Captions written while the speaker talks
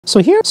So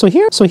here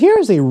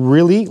is a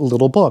really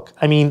little book.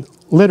 I mean,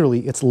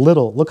 literally, it's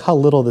little. Look how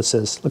little this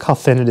is. Look how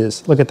thin it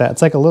is. Look at that.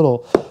 It's like a little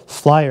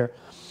flyer.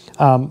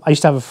 I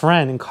used to have a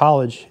friend in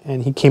college,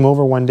 and he came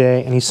over one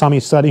day, and he saw me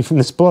studying from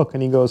this book,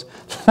 and he goes,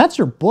 "That's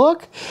your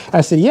book?"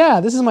 I said, "Yeah,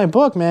 this is my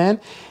book,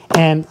 man."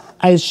 And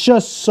it's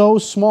just so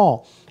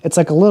small. It's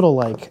like a little,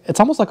 it's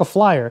almost like a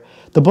flyer.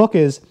 The book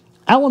is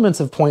Elements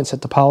of Point Set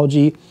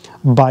Topology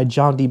by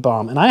John D.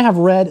 Baum. And I have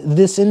read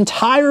this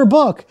entire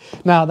book.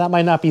 Now, that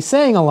might not be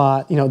saying a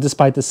lot,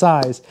 despite the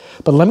size.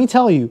 But let me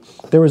tell you,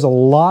 there is a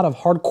lot of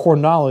hardcore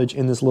knowledge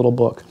in this little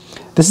book.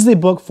 This is a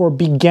book for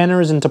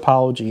beginners in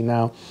topology.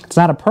 Now, it's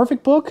not a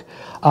perfect book,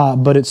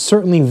 but it's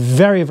certainly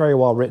very, very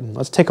well written.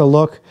 Let's take a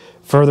look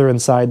further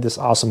inside this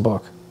awesome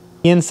book.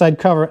 The inside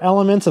cover,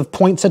 Elements of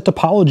Point Set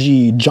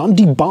Topology, John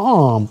D.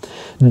 Baum,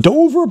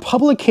 Dover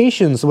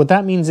Publications. So what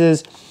that means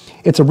is,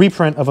 it's a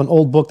reprint of an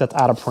old book that's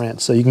out of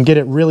print, so you can get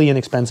it really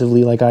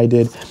inexpensively like I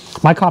did.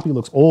 My copy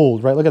looks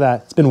old, right? Look at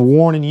that. It's been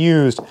worn and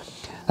used.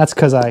 That's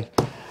because I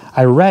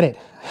read it.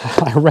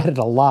 I read it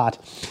a lot.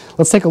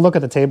 Let's take a look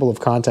at the table of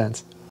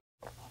contents.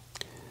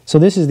 So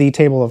this is the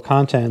table of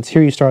contents.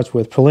 Here he starts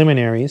with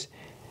preliminaries,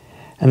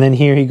 and then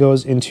here he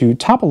goes into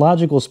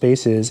topological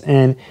spaces,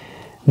 and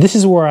this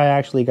is where I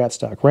actually got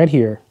stuck, right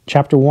here.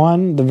 Chapter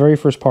 1, the very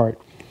first part.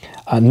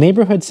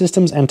 Neighborhood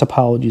systems and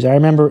topologies. I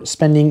remember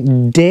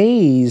spending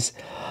days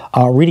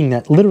reading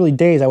that, literally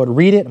days. I would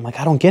read it, I'm like,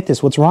 I don't get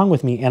this, what's wrong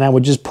with me? And I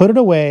would just put it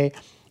away,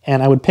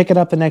 and I would pick it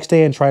up the next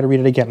day and try to read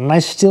it again. And I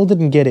still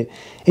didn't get it.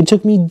 It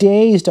took me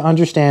days to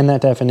understand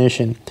that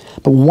definition.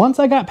 But once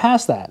I got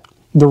past that,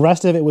 the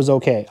rest of it was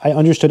okay. I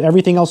understood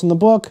everything else in the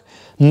book.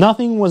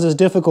 Nothing was as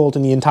difficult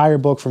in the entire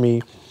book for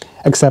me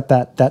except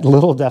that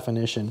little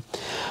definition.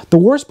 The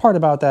worst part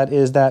about that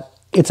is that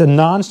it's a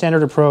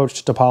non-standard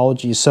approach to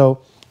topology.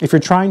 So if you're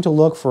trying to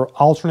look for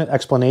alternate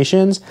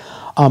explanations,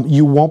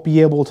 you won't be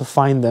able to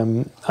find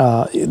them.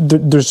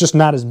 There's just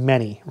not as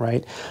many,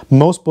 right?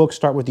 Most books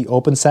start with the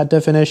open set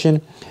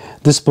definition.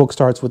 This book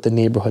starts with the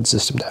neighborhood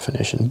system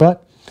definition.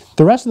 But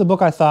the rest of the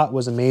book I thought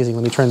was amazing.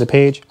 Let me turn the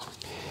page.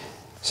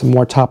 Some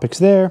more topics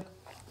there.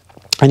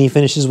 And he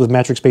finishes with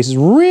metric spaces.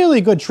 Really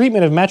good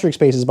treatment of metric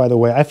spaces, by the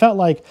way. I felt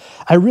like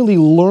I really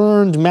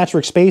learned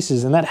metric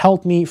spaces, and that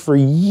helped me for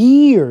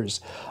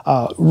years.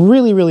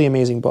 Really, really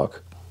amazing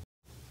book.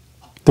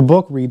 The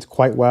book reads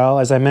quite well.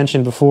 As I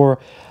mentioned before,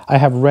 I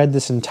have read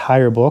this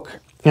entire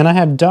book, and I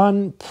have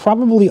done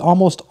probably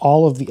almost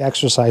all of the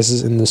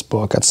exercises in this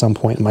book at some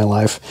point in my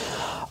life.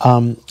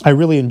 I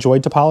really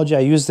enjoyed topology.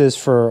 I used this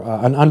for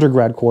an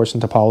undergrad course in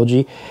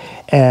topology,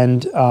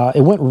 and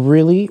it went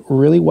really,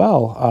 really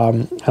well.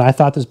 And I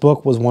thought this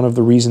book was one of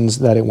the reasons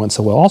that it went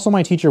so well. Also,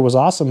 my teacher was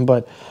awesome,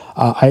 but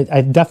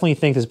I definitely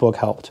think this book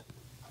helped.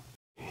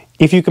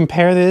 If you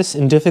compare this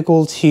in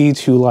difficulty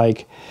to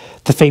like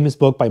the famous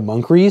book by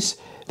Moncrief,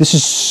 this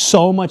is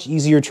so much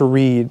easier to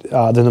read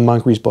than the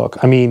Moncrief book.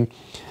 I mean,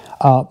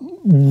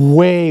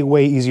 way,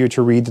 way easier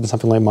to read than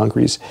something like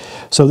Moncrief.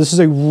 So this is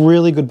a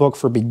really good book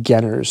for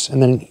beginners.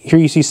 And then here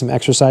you see some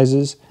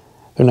exercises.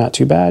 They're not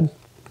too bad.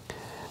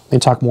 They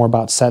talk more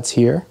about sets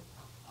here.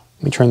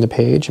 Let me turn the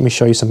page. Let me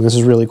show you something. This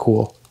is really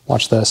cool.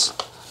 Watch this.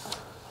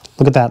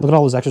 Look at that. Look at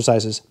all those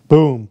exercises.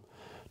 Boom.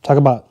 Talk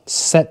about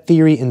set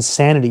theory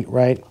insanity,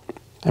 right?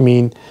 I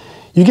mean,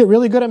 you get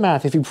really good at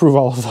math if you prove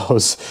all of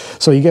those.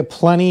 So you get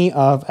plenty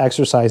of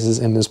exercises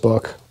in this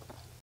book.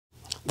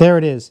 There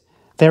it is.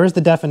 There is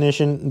the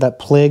definition that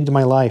plagued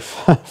my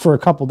life for a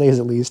couple days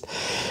at least.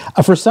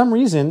 For some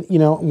reason,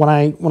 when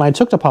I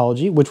took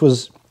topology, which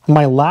was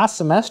my last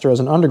semester as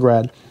an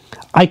undergrad,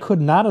 I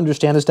could not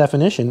understand this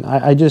definition.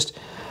 I just,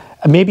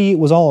 maybe it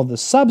was all of the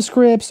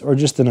subscripts or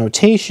just the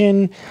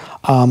notation.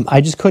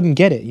 I just couldn't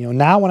get it.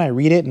 Now when I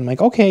read it, I'm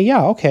like, okay,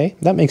 yeah, okay,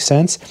 that makes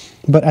sense.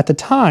 But at the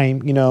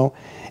time,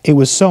 it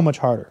was so much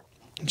harder.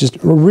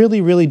 Just a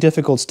really, really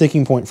difficult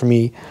sticking point for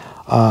me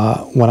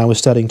when I was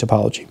studying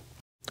topology.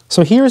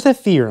 So here's the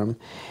theorem.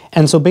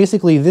 And so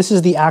basically this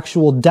is the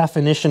actual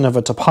definition of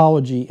a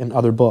topology in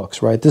other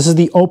books, right? This is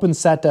the open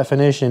set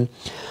definition,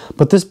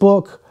 but this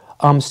book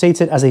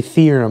states it as a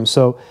theorem.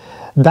 So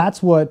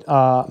that's what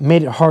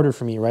made it harder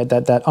for me, right?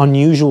 That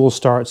unusual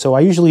start. So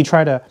I usually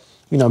try to,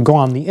 go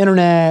on the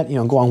internet,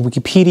 go on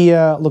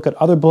Wikipedia, look at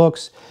other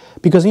books,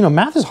 because,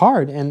 math is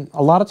hard. And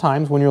a lot of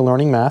times when you're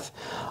learning math,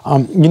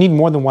 you need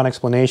more than one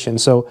explanation.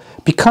 So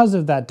because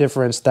of that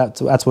difference,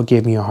 that's what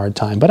gave me a hard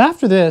time. But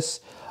after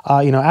this,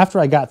 after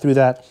I got through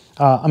that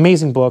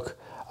amazing book,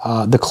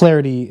 the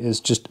clarity is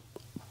just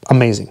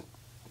amazing.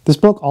 This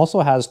book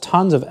also has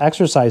tons of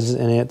exercises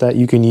in it that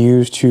you can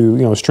use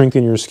to,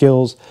 strengthen your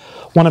skills.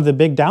 One of the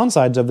big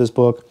downsides of this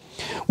book,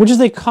 which is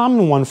a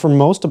common one for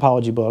most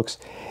topology books,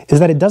 is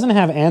that it doesn't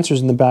have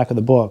answers in the back of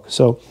the book.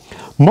 So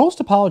most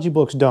topology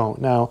books don't.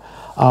 Now,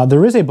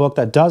 there is a book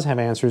that does have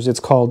answers.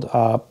 It's called,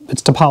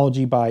 it's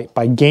Topology by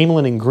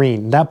Gamelin and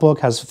Green. That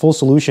book has full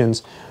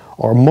solutions,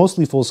 or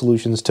mostly full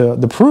solutions to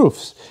the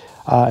proofs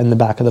in the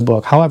back of the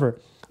book. However,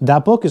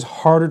 that book is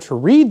harder to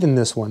read than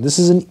this one. This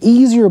is an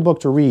easier book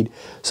to read.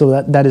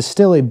 So that is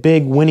still a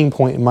big winning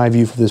point in my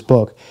view for this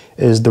book,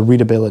 is the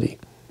readability.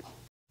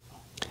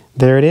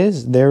 There it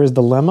is. There is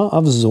the lemma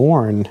of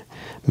Zorn.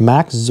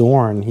 Max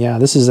Zorn. Yeah,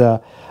 this is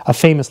a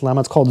famous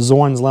lemma. It's called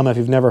Zorn's lemma if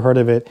you've never heard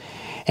of it.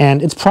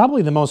 And it's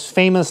probably the most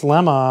famous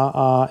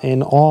lemma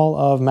in all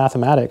of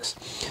mathematics.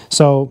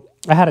 So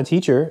I had a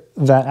teacher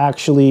that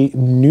actually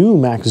knew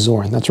Max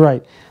Zorn. That's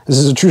right. This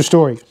is a true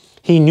story.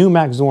 He knew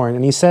Max Zorn,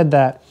 and he said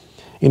that,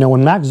 you know,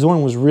 when Max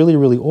Zorn was really,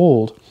 really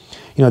old,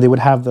 you know, they would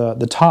have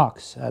the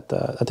talks at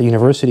the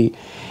university,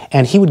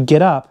 and he would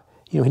get up.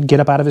 You know, he'd get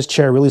up out of his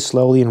chair really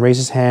slowly and raise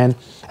his hand,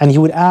 and he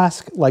would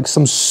ask like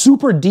some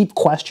super deep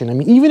question. I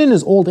mean, even in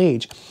his old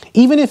age,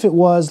 even if it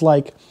was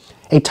like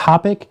a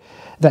topic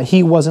that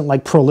he wasn't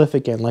like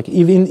prolific in, like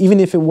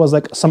even if it was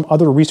like some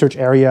other research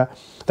area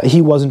that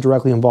he wasn't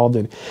directly involved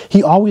in,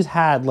 he always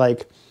had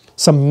like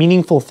some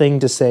meaningful thing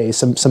to say,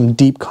 some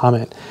deep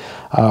comment.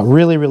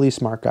 Really, really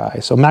smart guy.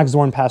 So Max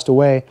Zorn passed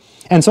away,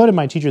 and so did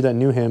my teacher that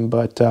knew him.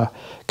 But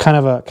kind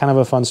of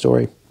a fun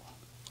story.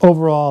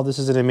 Overall, this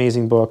is an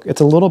amazing book. It's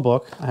a little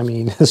book. I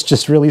mean, it's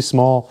just really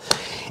small.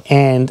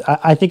 And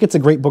I think it's a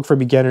great book for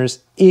beginners.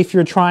 If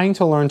you're trying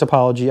to learn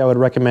topology, I would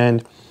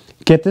recommend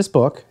get this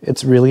book.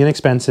 It's really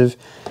inexpensive.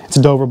 It's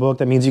a Dover book.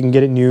 That means you can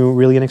get it new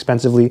really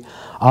inexpensively.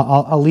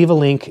 I'll leave a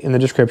link in the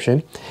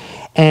description.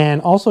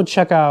 And also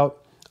check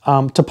out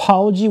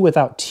Topology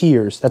Without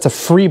Tears. That's a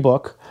free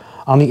book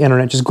on the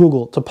internet. Just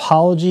Google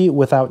Topology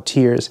Without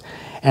Tears.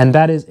 And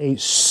that is a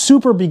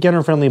super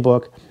beginner-friendly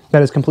book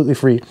that is completely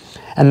free.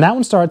 And that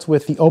one starts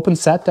with the open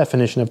set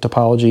definition of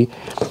topology,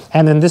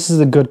 and then this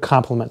is a good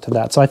complement to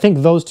that. So I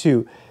think those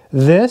two,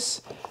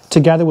 this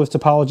together with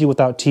Topology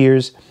Without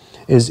Tears,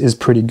 is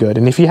pretty good.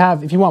 And if you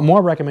want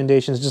more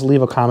recommendations, just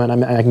leave a comment.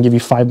 I can give you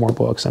 5 more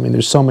books. I mean,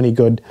 there's so many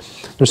good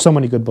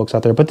books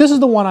out there. But this is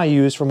the one I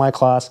used for my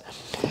class.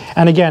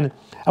 And again,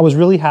 I was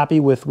really happy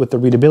with the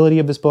readability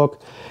of this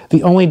book.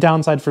 The only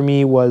downside for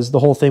me was the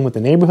whole thing with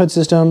the neighborhood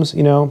systems,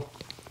 you know.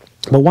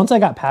 But once I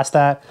got past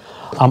that,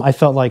 I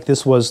felt like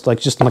this was like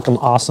just like an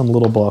awesome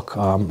little book.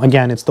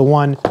 Again, it's the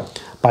one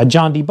by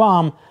John D.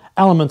 Baum,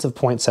 Elements of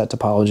Point Set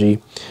Topology.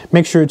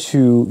 Make sure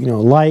to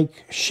like,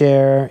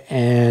 share,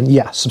 and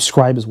yeah,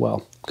 subscribe as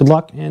well. Good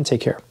luck and take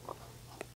care.